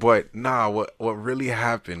did, but nah, what really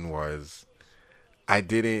happened was I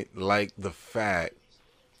didn't like the fact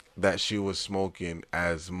that she was smoking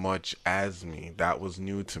as much as me. That was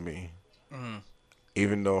new to me. Mm-hmm.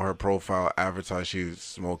 Even though her profile advertised she's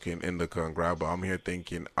smoking indica and grabba, I'm here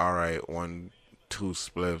thinking, all right, 1-2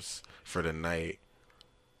 spliffs for the night.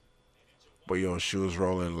 But yo, she was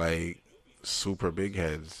rolling like super big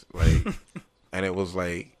heads, like, and it was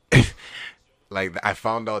like, like I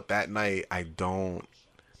found out that night Now,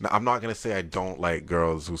 I'm not gonna say I don't like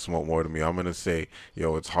girls who smoke more than me. I'm gonna say,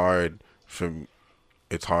 yo, it's hard for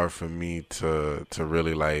me to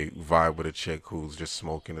really like vibe with a chick who's just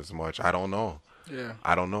smoking as much. I don't know. Yeah.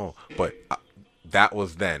 I don't know. But that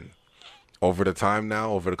was then. Over the time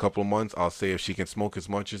now, over the couple of months, I'll say if she can smoke as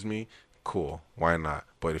much as me, cool. Why not?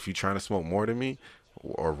 But if you're trying to smoke more than me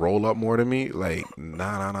or roll up more than me, like,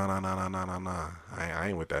 nah. I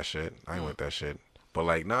ain't with that shit. But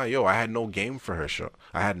like, nah, yo, I had no game for her,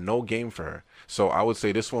 So I would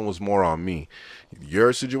say this one was more on me.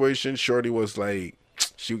 Your situation, Shorty was like,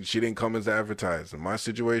 she didn't come as advertised. In my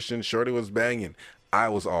situation, Shorty was banging. I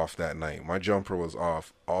was off that night. My jumper was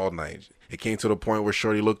off all night. It came to the point where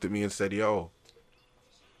Shorty looked at me and said, yo,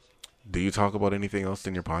 do you talk about anything else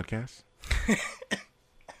in your podcast?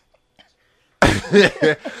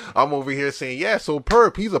 I'm over here saying, yeah, so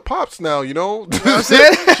Perp, he's a Pops now, you know? You know what I'm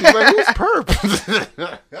saying? She's like, who's Perp?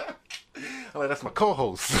 I'm like, that's my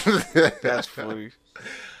co-host. That's funny.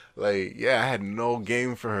 Like, yeah, I had no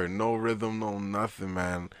game for her. No rhythm, no nothing,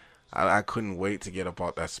 man. I couldn't wait to get up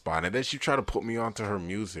out that spot. And then she tried to put me onto her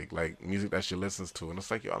music, like music that she listens to. And it's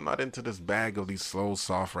like, yo, I'm not into this bag of these slow,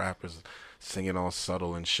 soft rappers singing all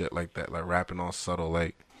subtle and shit like that, like rapping all subtle,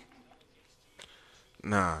 like,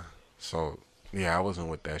 nah. So, yeah, I wasn't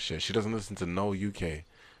with that shit. She doesn't listen to no UK.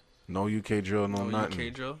 No UK drill, no nothing. No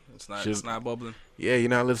UK drill? It's not bubbling. Yeah, you're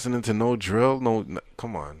not listening to no drill? No,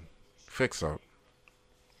 come on. Fix up.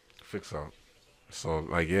 So,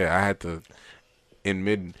 like, yeah, I had to...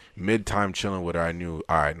 In mid time chilling with her, I knew,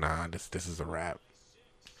 all right, nah, this is a wrap.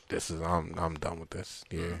 I'm done with this.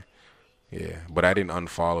 Yeah. But I didn't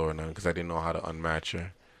unfollow her because I didn't know how to unmatch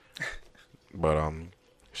her. But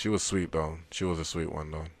she was sweet though. She was a sweet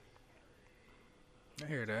one though. I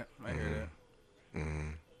hear that.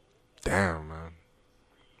 Damn, man.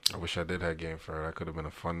 I wish I did have game for her. That could have been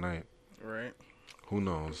a fun night. Right. Who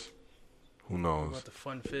knows? What about the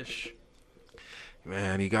fun fish?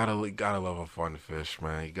 Man, you gotta love a fun fish,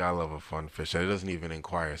 man. You gotta love a fun fish. It doesn't even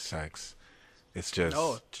inquire sex. It's just...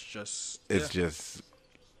 No, it's just... It's just,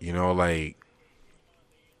 you know, like...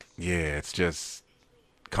 Yeah, it's just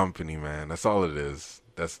company, man. That's all it is.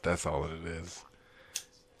 That's all it is.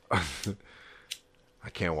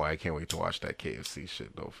 I can't wait to watch that KFC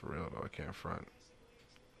shit, though, for real, though. I can't front.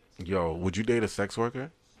 Yo, would you date a sex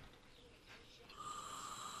worker?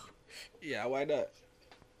 Yeah, why not?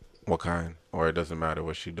 What kind? Or it doesn't matter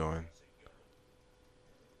what she doing?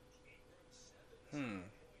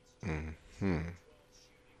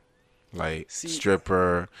 Like,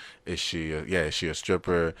 stripper? Is she a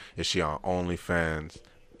stripper? Is she on OnlyFans?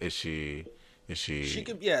 Is she She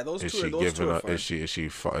could, yeah, those is two she are, those giving two are up, fine. is she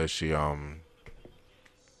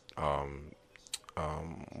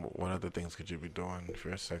what other things could you be doing if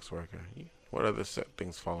you're a sex worker? What other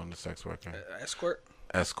things fall into sex worker? Escort?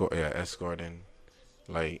 Yeah, escorting.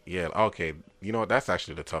 Like, yeah, okay. You know what? That's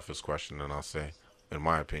actually the toughest question, and I'll say, in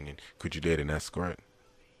my opinion, could you date an escort?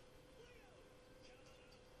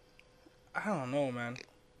 I don't know, man.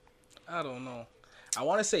 I don't know. I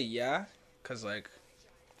want to say yeah, because, like,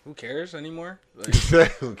 who cares anymore? Like,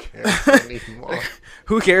 Who cares anymore?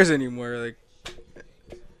 who cares anymore? Like,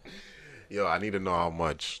 Yo, I need to know how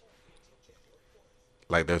much.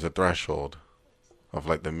 Like, there's a threshold of,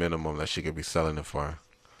 like, the minimum that she could be selling it for.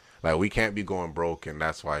 Like we can't be going broke, and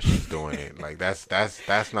that's why she's doing it. Like that's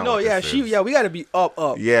not. No, what yeah, this is. we gotta be up.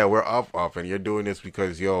 Yeah, we're up, and you're doing this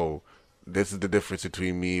because this is the difference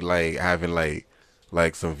between me like having like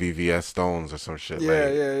some VVS stones or some shit. Yeah,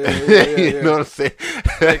 like, yeah. You know what I'm saying?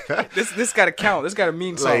 Like, this gotta count. This gotta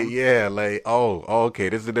mean something. Like yeah, like okay.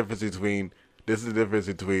 This is the difference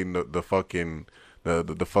between the fucking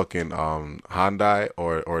the fucking Hyundai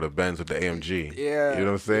or the Benz with the AMG. Yeah, you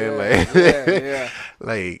know what I'm saying? yeah.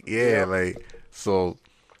 Like Yeah. like so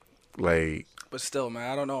like But still,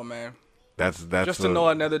 man, I don't know, man. that's Just to know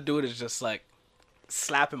another dude is just like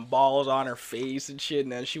slapping balls on her face and shit,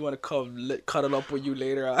 and then she want to cuddle up with you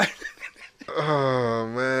later on. Oh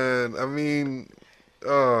man, I mean,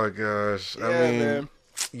 oh gosh, Yeah, I mean, man.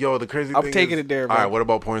 yo, the crazy I'm thing taking is, it there, all bro. right, what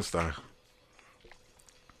about porn star?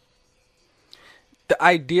 The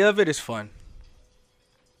idea of it is fun.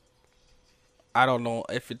 I don't know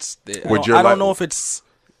if it's. I don't know if it's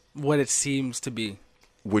what it seems to be.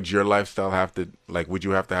 Would your lifestyle have to would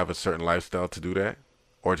you have to have a certain lifestyle to do that,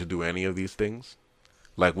 or to do any of these things?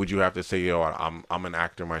 Like, would you have to say, yo, I'm an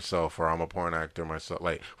actor myself, or I'm a porn actor myself?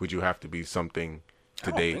 Like, would you have to be something to I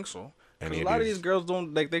don't date? think so. 'Cause Any a of lot of these? these girls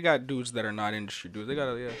don't like. They got dudes that are not industry dudes. They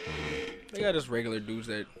got they got just regular dudes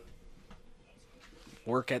that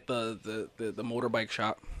work at the motorbike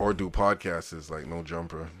shop. Or do podcasts is like no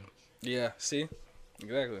jumper. Yeah. See.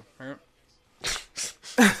 Exactly. Right.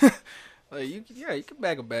 Like you can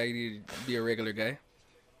bag a bag. You be a regular guy.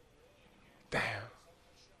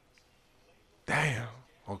 Damn.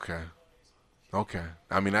 Okay.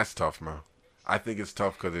 I mean, that's tough, man. I think it's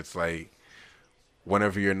tough because it's like,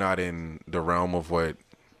 whenever you're not in the realm of what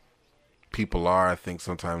people are, I think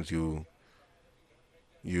sometimes you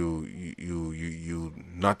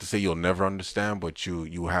not to say you'll never understand, but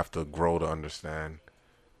you have to grow to understand.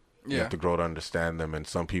 You Yeah. have to grow to understand them, and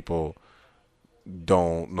some people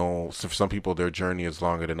don't know. So for some people, their journey is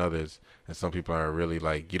longer than others, and some people are really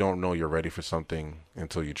like, you don't know you're ready for something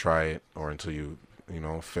until you try it, or until you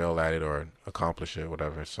fail at it or accomplish it,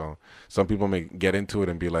 whatever. So some people may get into it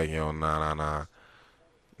and be like, yo, nah,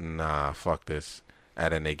 fuck this,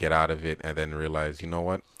 and then they get out of it and then realize, you know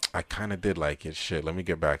what, I kind of did like it. Shit, let me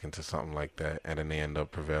get back into something like that, and then they end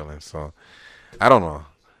up prevailing. So I don't know.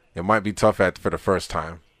 It might be tough for the first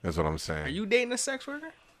time. Is what I'm saying. Are you dating a sex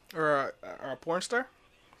worker or a porn star?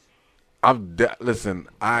 Listen.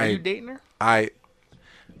 Are you dating her? I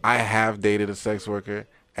have dated a sex worker,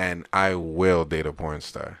 and I will date a porn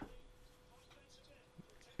star.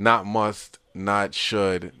 Not must, not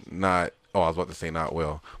should, not. Oh, I was about to say not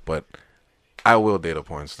will, but I will date a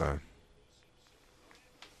porn star.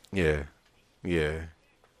 Yeah,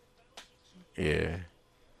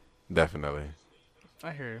 definitely.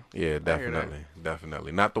 I hear you. Yeah,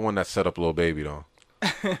 definitely. Not the one that set up Lil Baby though.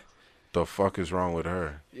 The fuck is wrong with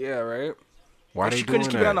her? Yeah, right. Why Like, they she doing couldn't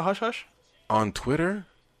just keep that? it on the hush hush. On Twitter?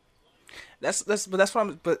 That's what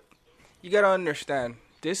I'm. But you gotta understand,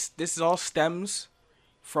 this all stems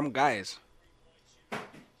from guys.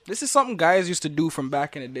 This is something guys used to do from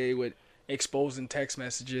back in the day with exposing text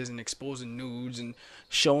messages and exposing nudes and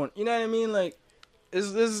showing. You know what I mean? Like,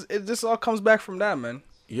 this all comes back from that, man.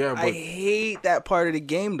 Yeah, but I hate that part of the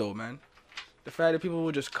game, though, man. The fact that people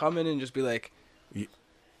would just come in and just be like,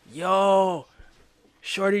 "Yo,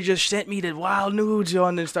 Shorty just sent me the wild nudes," yo,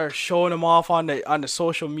 and then start showing them off on the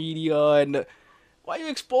social media. And why you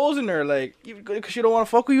exposing her? Like, because she don't want to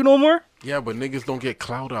fuck with you no more? yeah, but niggas don't get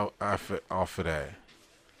clout off of that.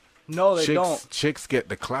 No, they don't. Chicks get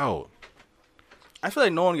the clout. I feel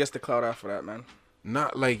like no one gets the clout after that, man.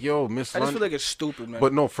 Not like, yo, Miss I just London. feel like it's stupid, man.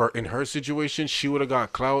 But no, in her situation, she would have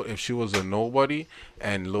got clout if she was a nobody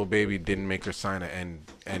and Lil Baby didn't make her sign an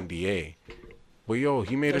NDA. But yo,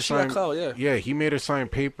 he made her she got sign. clout, yeah. Yeah, he made her sign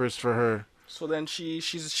papers for her. So then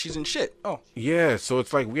she's in shit. Oh, Yeah, so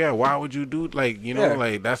it's like, yeah, why would you do Yeah.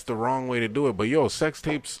 like that's the wrong way to do it. But yo,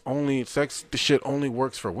 the shit only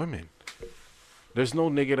works for women. There's no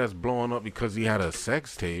nigga that's blowing up because he had a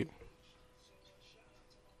sex tape.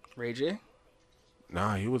 Ray J,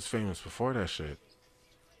 Nah, he was famous before that shit.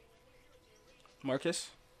 Marcus.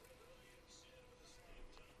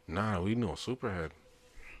 Nah, we know Superhead.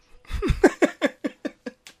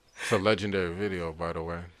 It's a legendary video, by the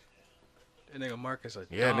way. That nigga Marcus.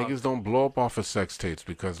 Yeah, niggas don't blow up off of sex tapes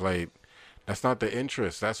because, like, that's not the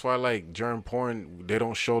interest. That's why, like, during porn, they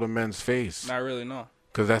don't show the men's face. Not really, no.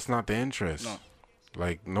 Because that's not the interest. No.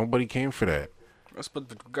 Like, nobody came for that. But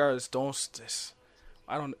the guys don't. Just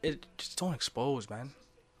don't expose, man.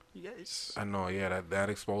 Yes. I know, yeah, that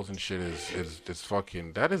exposing shit is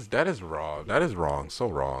fucking, that is raw. That is wrong. So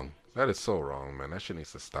wrong. That is so wrong, man. That shit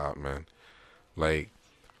needs to stop, man. Like,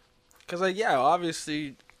 Cause like, yeah,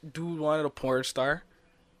 obviously dude wanted a porn star.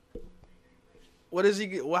 What is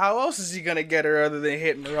he? How else is he gonna get her other than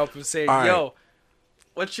hitting her up and saying, All right. "Yo,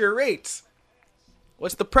 what's your rates?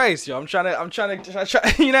 What's the price, yo?" I'm trying to,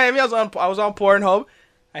 you know what I mean? I was on Pornhub.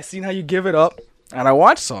 I seen how you give it up, and I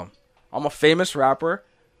want some. I'm a famous rapper.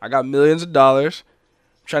 I got millions of dollars.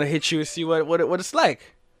 I'm trying to hit you and see what it's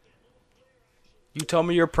like. You tell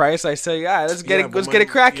me your price. I say, yeah, let's get it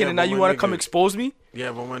cracking. And now you want to come expose me?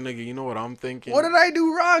 Yeah, but my nigga, you know what I'm thinking? What did I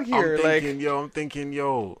do wrong here? I'm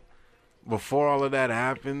thinking, before all of that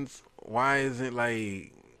happens, why isn't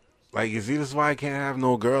like, you see, this is why I can't have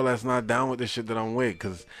no girl that's not down with the shit that I'm with.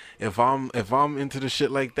 Cause if I'm into the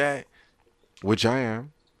shit like that, which I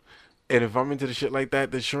am, and if I'm into the shit like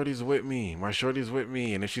that, then shorty's with me. My shorty's with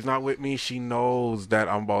me, and if she's not with me, she knows that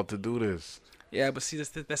I'm about to do this. Yeah, but see, that's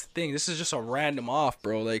the thing. This is just a random off,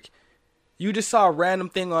 bro. Like, you just saw a random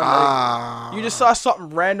thing on, you just saw something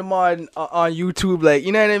random on YouTube, like,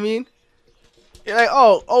 you know what I mean? You're like,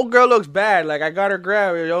 oh, girl looks bad. Like, I got her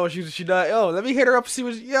grab. Yo, she does. Yo, let me hit her up. Let's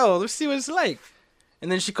see what it's like.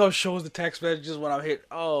 And then she comes, shows the text messages when I'm hit.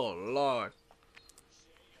 Oh Lord,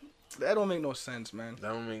 that don't make no sense, man.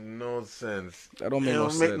 That don't make no sense. That don't make no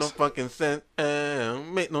sense. Make no fucking sense.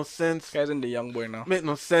 Make no sense. This guy's in the young boy now. Make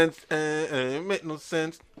no sense. Make no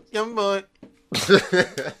sense. Young boy.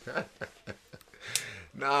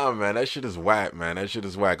 Nah, man, that shit is whack, man. That shit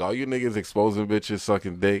is whack. All you niggas exposing bitches,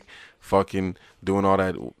 sucking dick, fucking doing all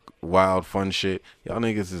that wild fun shit. Y'all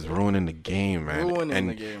niggas is ruining the game, man.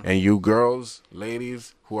 The game. And you girls,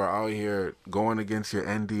 ladies who are out here going against your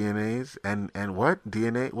NDNAs and what?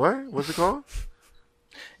 DNA? What? What's it called?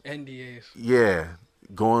 NDAs. Yeah.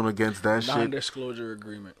 Going against that shit. Non-disclosure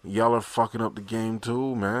agreement. Y'all are fucking up the game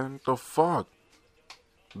too, man. The fuck?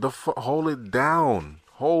 Hold it down.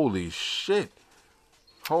 Holy shit.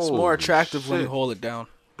 It's more attractive when you hold it down.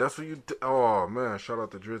 That's what you. Oh man! Shout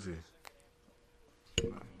out to Drizzy.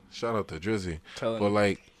 Shout out to Drizzy. But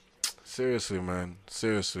like, seriously, man.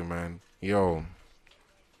 Yo,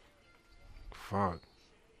 fuck.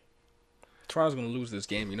 Toronto's gonna lose this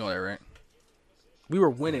game. You know that, right? We were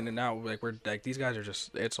winning, and now we're these guys are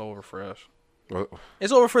just. It's over for us. What?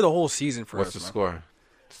 It's over for the whole season for us. What's the score?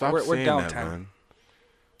 Stop saying we're down that, 10. man.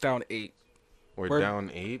 Down 8. We're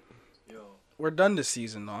down 8. We're done this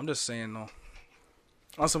season, though. I'm just saying, though.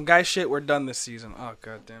 On some guy shit, we're done this season. Oh,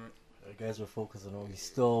 god damn it. You guys were focusing on. We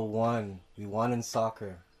still won. We won in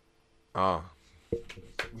soccer. Oh.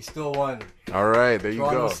 We still won. All right, there you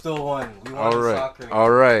Toronto go. Still won. We won in soccer.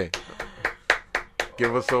 All right.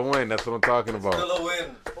 Give us a win. That's what I'm talking about. Still a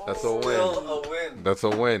win. That's a win. Still a win. That's a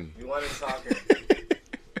win. We won in soccer.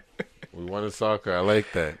 We won in soccer. I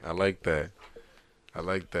like that.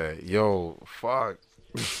 Yo, fuck.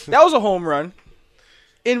 That was a home run.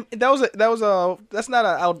 That's not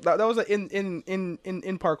a out. That was a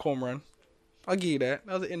in park home run. I'll give you that.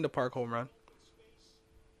 That was an in the park home run.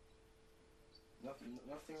 Nothing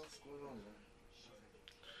else going on,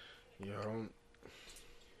 man. Yo,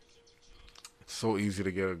 it's so easy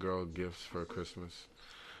to get a girl gifts for Christmas.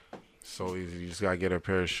 So easy. You just gotta get her a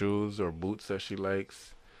pair of shoes or boots that she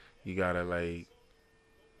likes. You gotta like.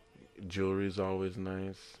 Jewelry's always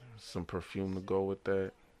nice. Some perfume to go with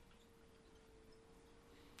that.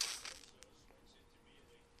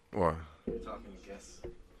 What? Talking to guests.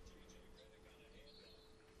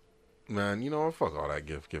 Man, you know what? Fuck all that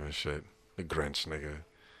gift giving shit. The Grinch nigga.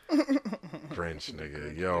 Grinch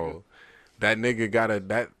nigga. Yo. That nigga got I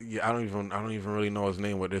don't even really know his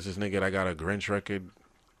name, but there's this nigga that got a Grinch record.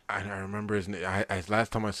 I remember his name.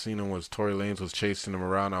 Last time I seen him was Tory Lanez was chasing him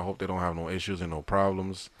around. I hope they don't have no issues and no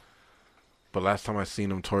problems. But last time I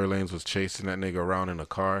seen him, Tory Lanez was chasing that nigga around in a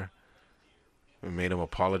car and made him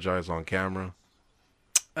apologize on camera.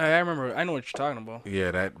 I remember. I know what you're talking about.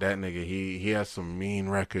 Yeah, that nigga. He has some mean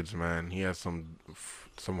records, man. He has some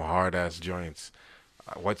hard ass joints.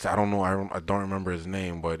 I don't know. I don't remember his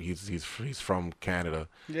name, but he's from Canada.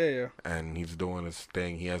 Yeah. And he's doing his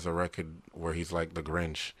thing. He has a record where he's like the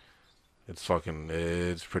Grinch. It's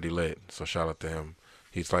pretty lit. So shout out to him.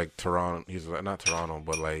 He's like Toronto. He's not Toronto,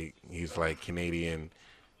 but like he's like Canadian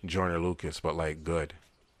Joyner Lucas, but like good.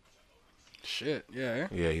 Shit. Yeah.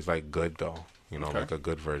 Yeah, he's like good though. You know, okay. Like a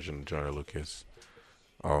good version of Joyner Lucas.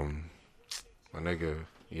 My nigga,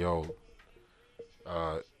 yo.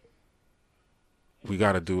 We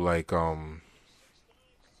gotta do like Are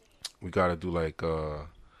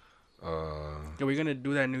we gonna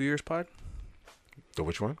do that New Year's pod? The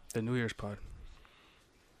which one? The New Year's pod.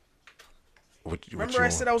 Remember I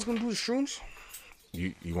said I was gonna do the shrooms?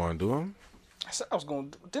 You want to do them? I said I was gonna.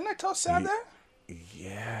 Didn't I tell Sav that?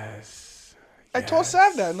 Yes. I told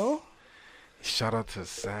Sav that, no? Shout out to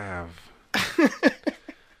Sav.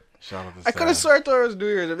 Shout out to I could have Sad. sworn I thought it was New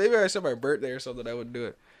Year's. Maybe I said my birthday or something. I would do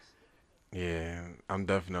it. Yeah, I'm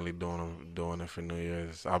definitely doing it for New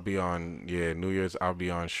Year's. I'll be on New Year's. I'll be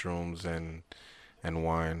on shrooms and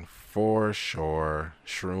wine for sure.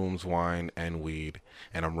 Shrooms, wine, and weed,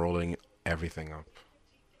 and I'm rolling everything up.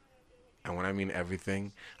 And when I mean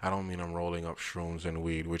everything, I don't mean I'm rolling up shrooms and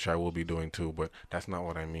weed, which I will be doing too, but that's not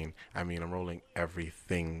what I mean. I mean I'm rolling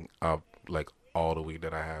everything up, like all the weed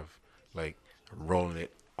that I have, like rolling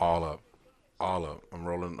it all up, all up. I'm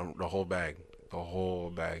rolling the whole bag, the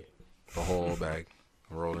whole bag, the whole bag.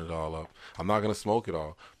 I'm rolling it all up. I'm not gonna smoke it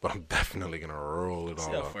all, but I'm definitely gonna roll it See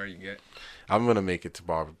all how up. far you get. I'm gonna make it to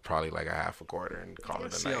probably like a half a quarter and call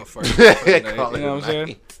it a See how night. far you get. For the night, Call you it know a what I'm saying?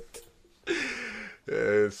 night.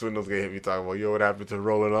 Swindle's gonna hit me talking about, yo, what happened to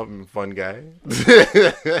rolling up and fun guy?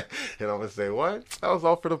 And I'm gonna say, what? That was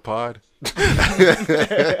all for the pod.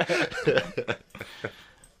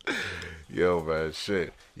 Yo, man,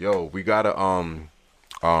 shit. Yo, we gotta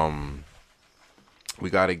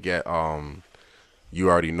get you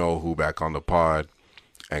already know who back on the pod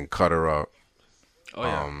and cut her up. Oh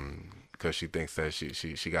yeah. Because she thinks that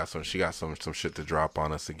she got some shit to drop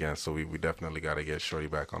on us again. So we definitely got to get Shorty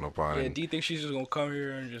back on the pod. Yeah, and- do you think she's just gonna come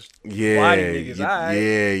here and just yeah, body niggas? Alright.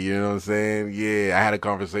 yeah, you know what I'm saying? Yeah, I had a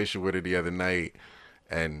conversation with her the other night,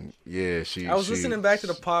 and yeah, I was listening back to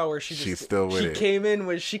the pod where she's still with it. Came in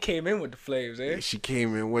with the flames, eh? She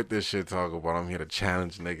came in with this shit talking about, I'm here to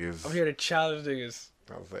challenge niggas. I'm here to challenge niggas.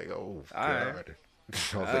 I was like, oh, Alright. God. I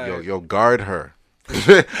was like, Alright. yo, guard her.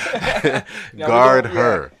 Yeah, Guard we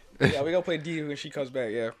her. Yeah, we gonna play D when she comes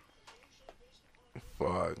back. Yeah.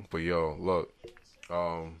 Fuck. But yo, look,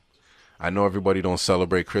 I know everybody don't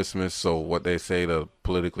celebrate Christmas, so what they say, the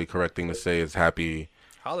politically correct thing to say is happy.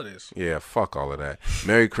 Holidays. Yeah, fuck all of that.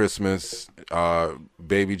 Merry Christmas,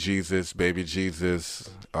 baby Jesus, happy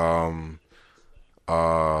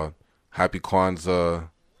Kwanzaa,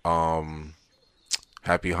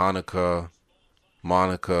 happy Hanukkah,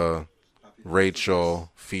 Monica,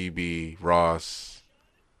 Rachel, Phoebe, Ross.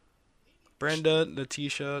 Brenda,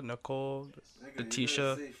 Letitia, Nicole,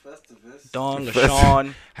 Letitia, Festivus. Dawn,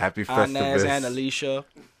 LaShawn, Happy Inez, Festivus. and Alicia,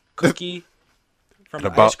 Cookie from the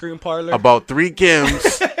About- ice cream parlor. About 3 Kims.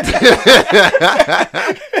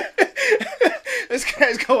 This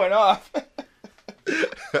guy's going off.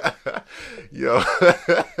 Yo,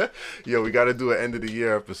 yo, we got to do an end of the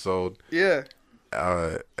year episode. Yeah.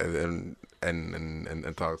 And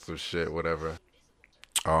talk some shit, whatever.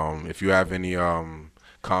 If you have any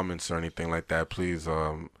comments or anything like that, please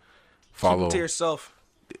Follow follow. to yourself.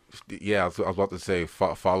 Yeah, I was about to say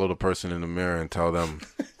follow the person in the mirror and tell them.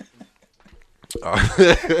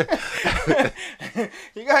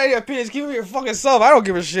 You got any opinions? Keep it to your fucking self. I don't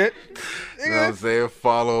give a shit. You know what I'm saying?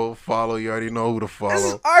 Follow. You already know who to This is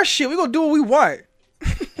follow. our shit. We gonna do what we want.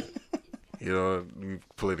 You know, be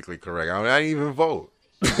politically correct. I mean, I didn't even vote.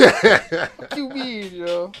 What you mean,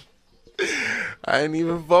 yo? I didn't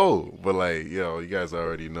even vote. But like, yo, you guys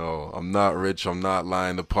already know. I'm not rich. I'm not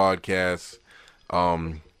lying. The podcast,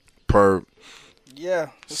 per Yeah.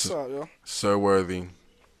 What's up, yo? Sir Worthy.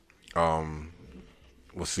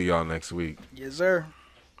 We'll see y'all next week. Yes, sir.